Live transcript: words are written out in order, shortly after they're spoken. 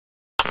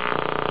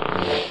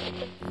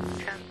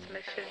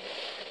transmission,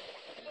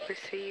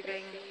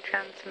 receiving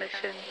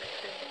transmission,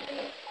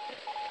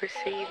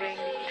 receiving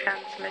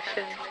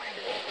transmission,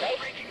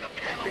 receiving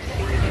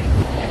transmission.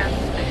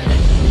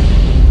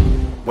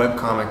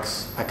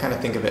 Webcomics, I kind of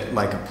think of it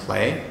like a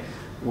play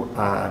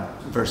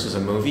versus a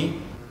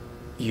movie.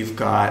 You've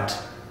got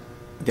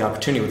the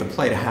opportunity with a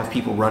play to have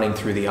people running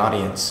through the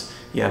audience.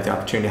 You have the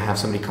opportunity to have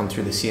somebody come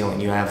through the ceiling.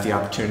 You have the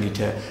opportunity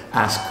to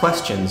ask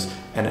questions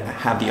and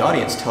have the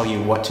audience tell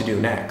you what to do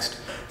next.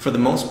 For the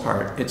most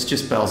part, it's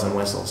just bells and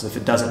whistles. If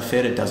it doesn't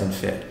fit, it doesn't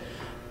fit.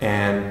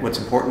 And what's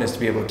important is to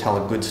be able to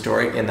tell a good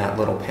story in that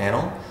little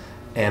panel.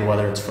 And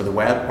whether it's for the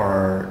web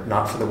or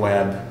not for the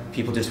web,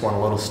 people just want a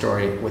little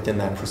story within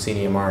that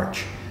proscenium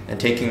arch. And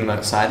taking them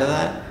outside of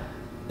that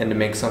and to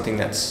make something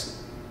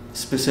that's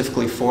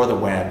specifically for the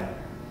web,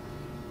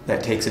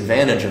 that takes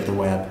advantage of the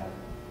web,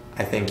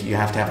 I think you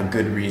have to have a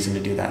good reason to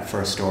do that for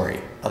a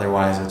story.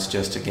 Otherwise, it's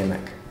just a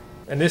gimmick.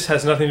 And this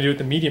has nothing to do with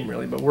the medium,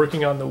 really, but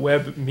working on the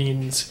web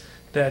means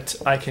that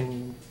I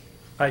can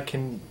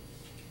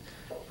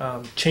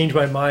change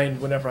my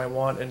mind whenever I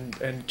want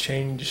and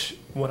change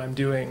what I'm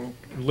doing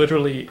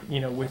literally,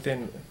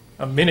 within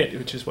a minute,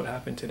 which is what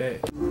happened today.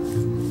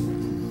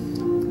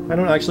 I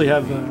don't actually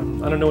have,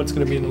 I don't know what's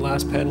going to be in the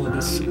last panel of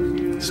this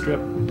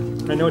strip.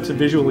 I know it's a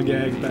visual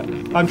gag, but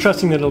I'm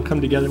trusting that it'll come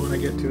together when I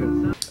get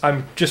to it.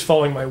 I'm just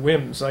following my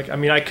whims.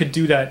 I could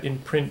do that in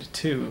print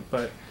too,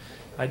 but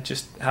I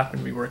just happen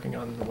to be working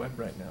on the web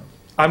right now.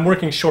 I'm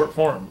working short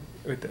form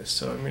with this,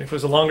 so if it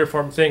was a longer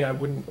form thing, I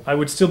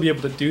would still be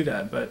able to do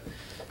that, but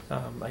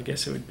I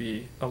guess it would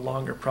be a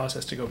longer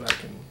process to go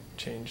back and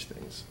change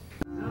things.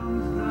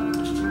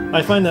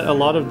 I find that a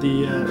lot of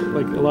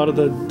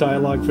the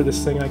dialogue for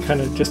this thing I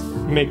kind of just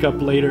make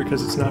up later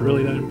because it's not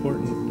really that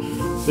important.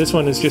 This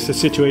one is just a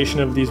situation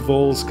of these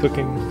voles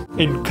cooking.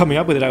 In coming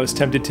up with it, I was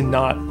tempted to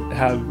not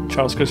have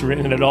Charles Christopher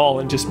in it at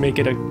all and just make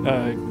it a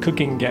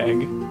cooking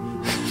gag.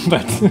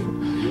 But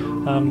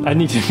I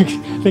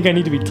think I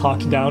need to be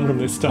talked down from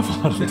this stuff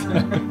all the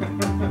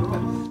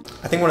time.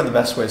 I think one of the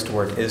best ways to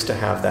work is to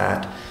have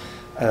that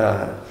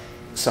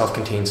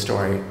self-contained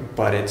story,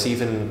 but it's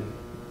even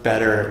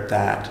better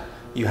that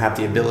you have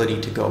the ability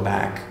to go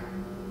back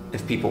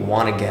if people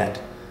want to get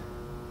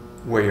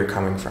where you're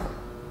coming from.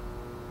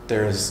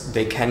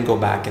 They can go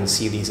back and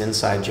see these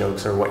inside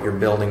jokes or what you're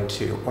building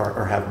to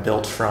or have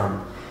built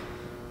from,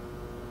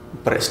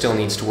 but it still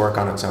needs to work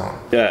on its own.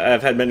 Yeah,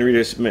 I've had many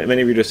readers say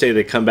when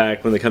they come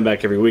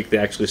back every week, they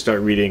actually start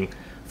reading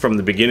from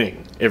the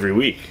beginning every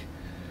week.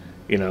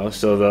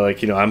 So they're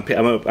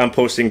I'm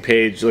posting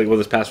page,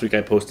 this past week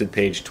I posted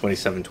page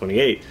 27,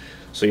 28.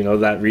 So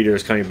that reader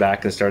is coming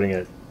back and starting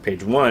at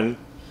page 1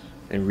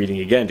 and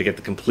reading again to get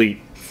the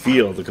complete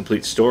feel, the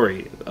complete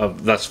story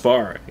of thus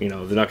far. They're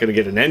not going to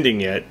get an ending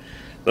yet.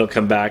 They'll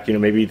come back,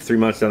 maybe 3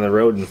 months down the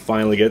road and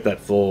finally get that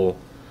full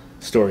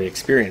story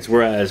experience.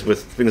 Whereas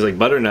with things like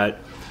Butternut,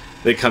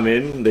 they come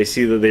in, they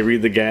see that they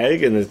read the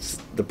gag and it's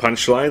the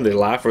punchline, they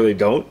laugh or they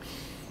don't,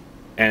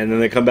 and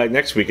then they come back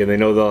next week and they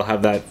know they'll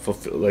have that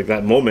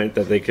that moment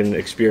that they can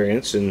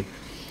experience. And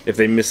if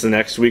they miss the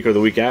next week or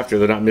the week after,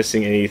 they're not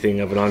missing anything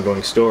of an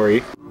ongoing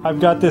story. I've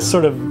got this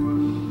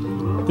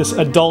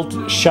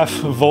adult chef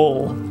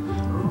vole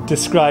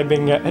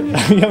describing, you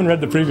haven't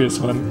read the previous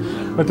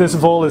one, but this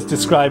vole is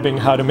describing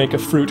how to make a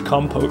fruit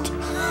compote.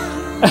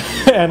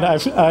 And I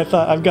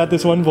thought I've got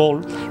this one vole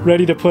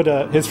ready to put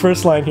his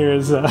first line here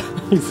is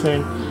he's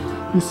saying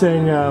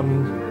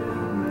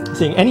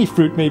any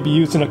fruit may be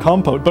used in a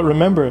compote, but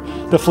remember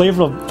the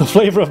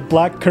flavor of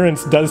black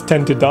currants does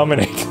tend to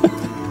dominate.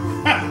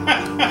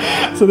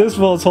 So this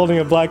vole is holding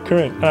a black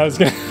currant, and I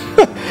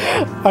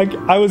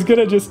was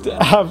gonna just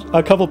have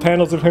a couple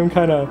panels of him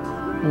kind of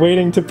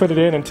waiting to put it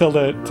in until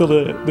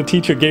the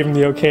teacher gave him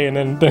the okay, and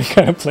then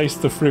kind of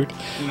placed the fruit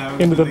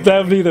into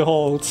that would be the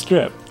whole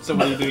strip. So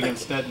what are you doing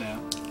instead now?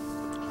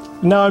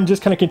 Now I'm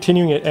just kind of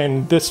continuing it,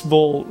 and this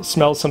vole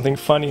smells something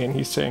funny, and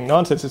he's saying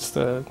nonsense. It's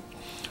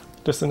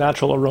just the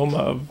natural aroma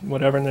of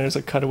whatever, and there's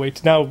a cutaway.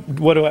 Now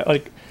what do I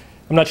like?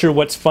 I'm not sure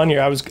what's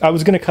funnier. I was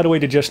going to cut away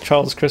to just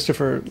Charles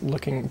Christopher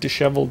looking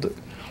disheveled,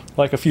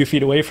 like a few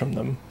feet away from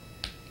them.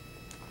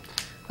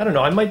 I don't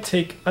know. I might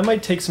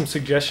take some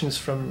suggestions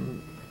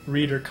from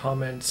reader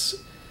comments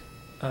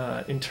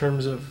in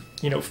terms of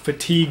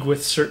fatigue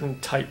with certain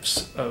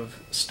types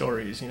of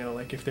stories.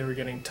 Like if they were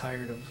getting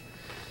tired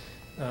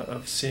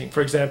of seeing,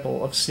 for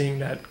example, seeing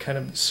that kind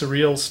of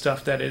surreal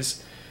stuff that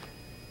is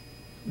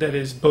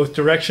both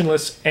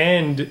directionless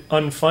and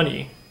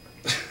unfunny.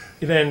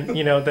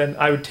 then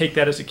I would take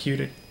that as a cue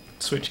to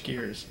switch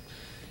gears.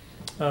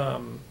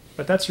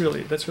 But that's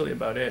really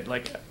about it.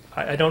 Like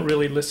I don't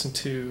really listen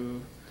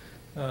to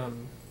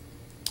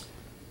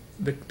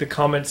the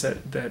comments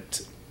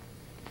that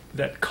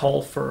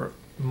call for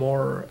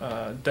more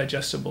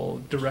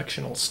digestible,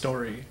 directional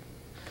story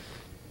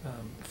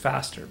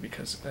faster,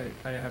 because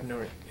I have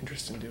no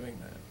interest in doing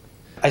that.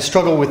 I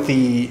struggle with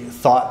the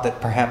thought that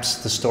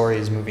perhaps the story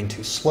is moving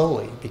too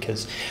slowly,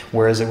 because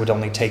whereas it would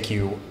only take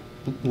you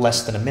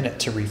less than a minute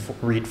to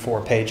read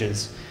 4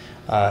 pages,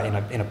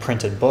 in a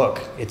printed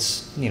book,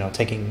 it's, you know,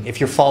 taking, if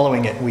you're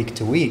following it week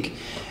to week,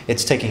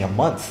 it's taking a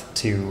month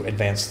to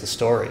advance the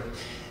story.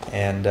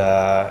 And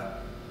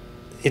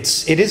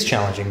it is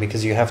challenging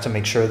because you have to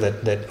make sure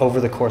that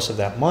over the course of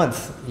that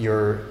month,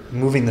 you're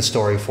moving the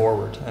story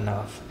forward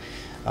enough,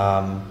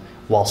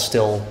 while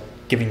still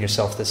giving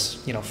yourself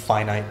this, you know,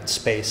 finite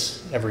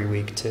space every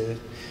week to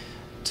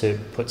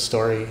put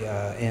story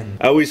in.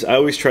 I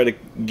always try to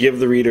give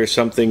the reader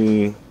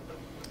something.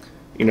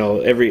 You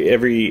know,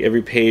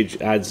 every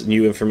page adds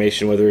new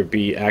information, whether it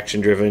be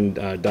action driven,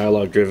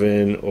 dialogue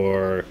driven,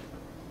 or,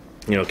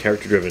 you know,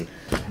 character driven.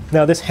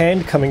 Now this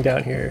hand coming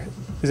down here,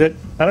 is it?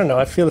 I don't know.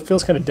 It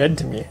feels kind of dead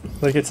to me.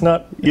 Like it's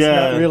not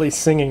really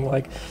singing.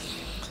 Like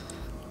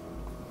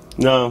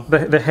no,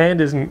 the hand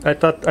isn't. I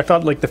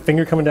thought like the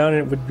finger coming down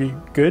it would be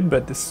good,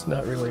 but this is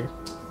not really.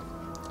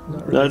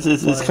 No,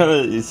 it's kind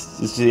of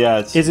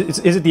yeah.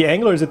 Is it the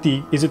angle or is it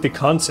the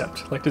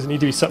concept? Like, does it need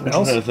to be something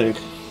else? I'm trying to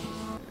think.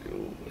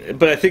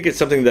 But I think it's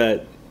something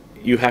that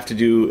you have to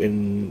do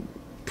in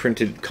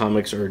printed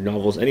comics or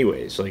novels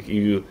anyways. Like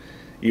you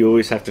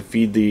always have to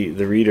feed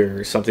the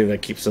reader something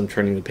that keeps them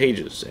turning the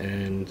pages.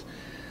 And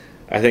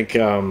I think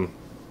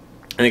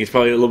it's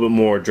probably a little bit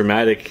more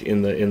dramatic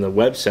in the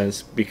web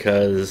sense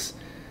because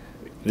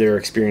they're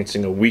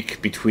experiencing a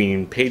week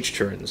between page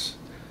turns.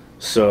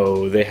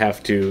 So they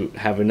have to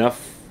have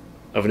enough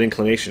of an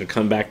inclination to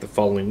come back the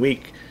following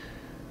week,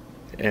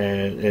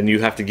 and you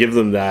have to give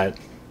them that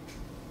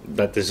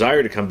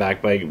desire to come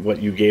back by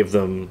what you gave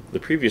them the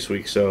previous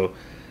week. So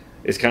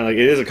it's kind of like,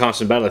 it is a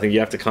constant battle. I think you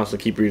have to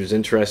constantly keep readers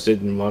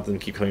interested and want them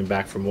to keep coming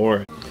back for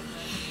more.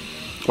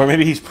 Or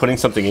maybe he's putting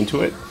something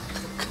into it.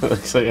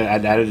 It's like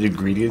an added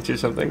ingredient or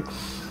something.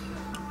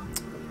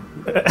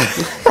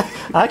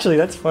 Actually,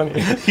 that's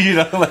funny. You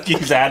know, like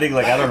he's adding,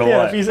 like, I don't know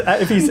what.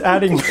 If he's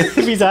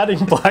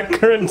adding black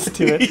currants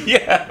to it.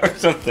 Yeah, or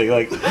something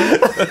like.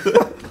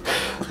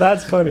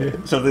 That's funny.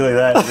 Something like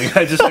that. The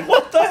guy's just like,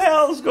 what the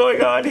hell's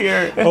going on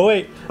here? Oh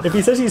wait, if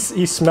he says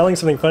he's smelling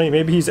something funny,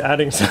 maybe he's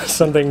adding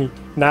something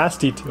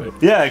nasty to it.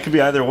 Yeah, it could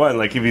be either one.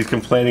 Like if he's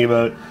complaining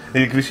about,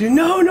 he could be saying,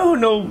 no, you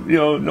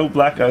know, no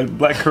black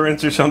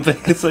currants or something.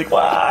 It's like,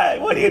 why?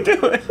 What are you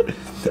doing?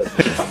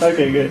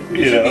 Okay, good.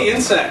 It should be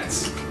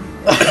insects.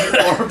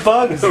 or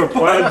bugs or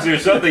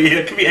something. Yeah,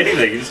 it could be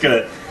anything. You just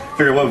gotta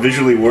figure out what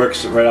visually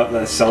works right out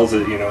that sells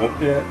it, you know.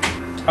 Yeah.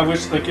 I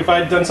wish, like, if I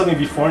had done something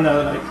before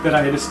now that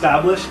I had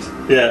established.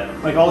 Yeah.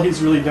 Like, all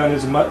he's really done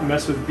is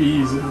mess with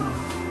bees and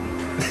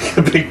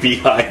a big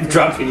beehive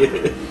dropping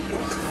it.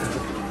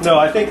 No,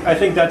 I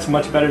think that's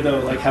much better though.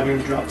 Like having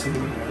dropped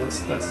something in there.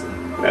 That's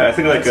yeah, I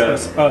think like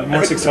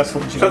more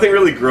successful. Something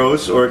really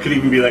gross, or it could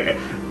even be like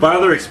by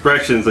other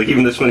expressions, like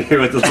even this one here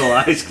with the little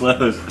eyes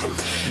closed,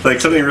 like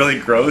something really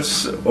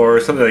gross, or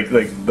something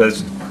like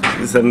that's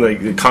something like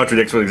it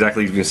contradicts what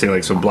exactly you've been saying,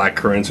 like some black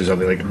currants or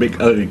something, like big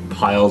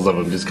piles of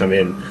them just come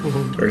in,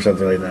 or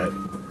something like that.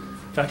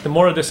 In fact, the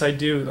more of this I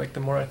do, like the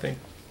more I think,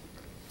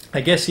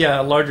 I guess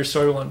a larger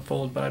story will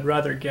unfold, but I'd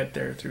rather get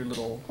there through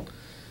little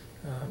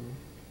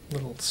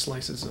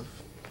slices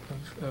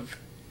of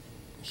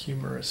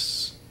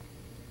humorous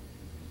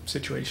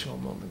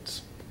situational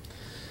moments,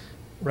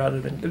 rather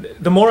than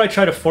the more I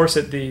try to force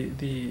it, the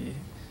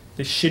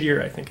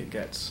shittier I think it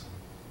gets.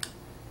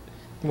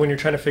 When you're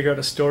trying to figure out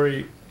a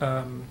story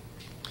and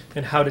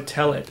how to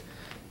tell it,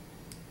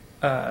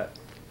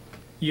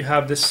 you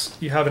have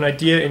an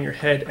idea in your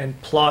head,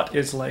 and plot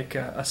is like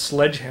a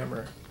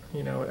sledgehammer,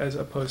 you know, as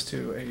opposed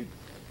to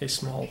a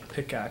small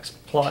pickaxe.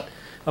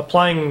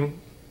 Applying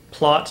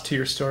plot to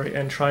your story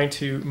and trying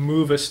to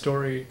move a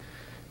story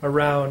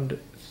around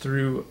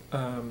through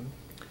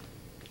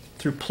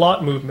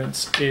plot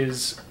movements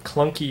is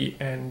clunky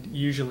and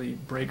usually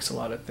breaks a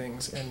lot of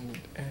things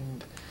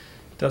and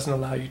doesn't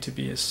allow you to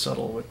be as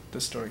subtle with the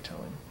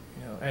storytelling,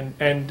 you know.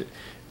 And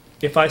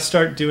if I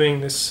start doing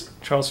this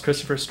Charles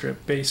Christopher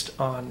strip based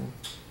on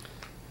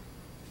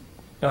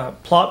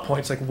plot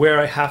points, like where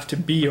I have to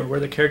be or where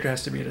the character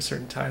has to be at a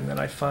certain time, then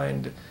I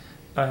find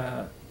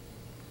I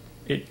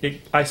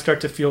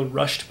start to feel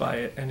rushed by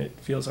it, and it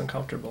feels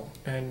uncomfortable.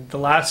 And the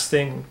last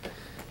thing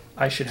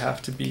I should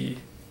have to be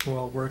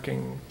while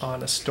working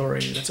on a story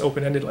that's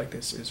open-ended like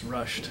this is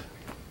rushed.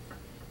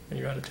 Are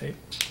you out of tape?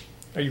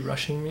 Are you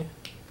rushing me?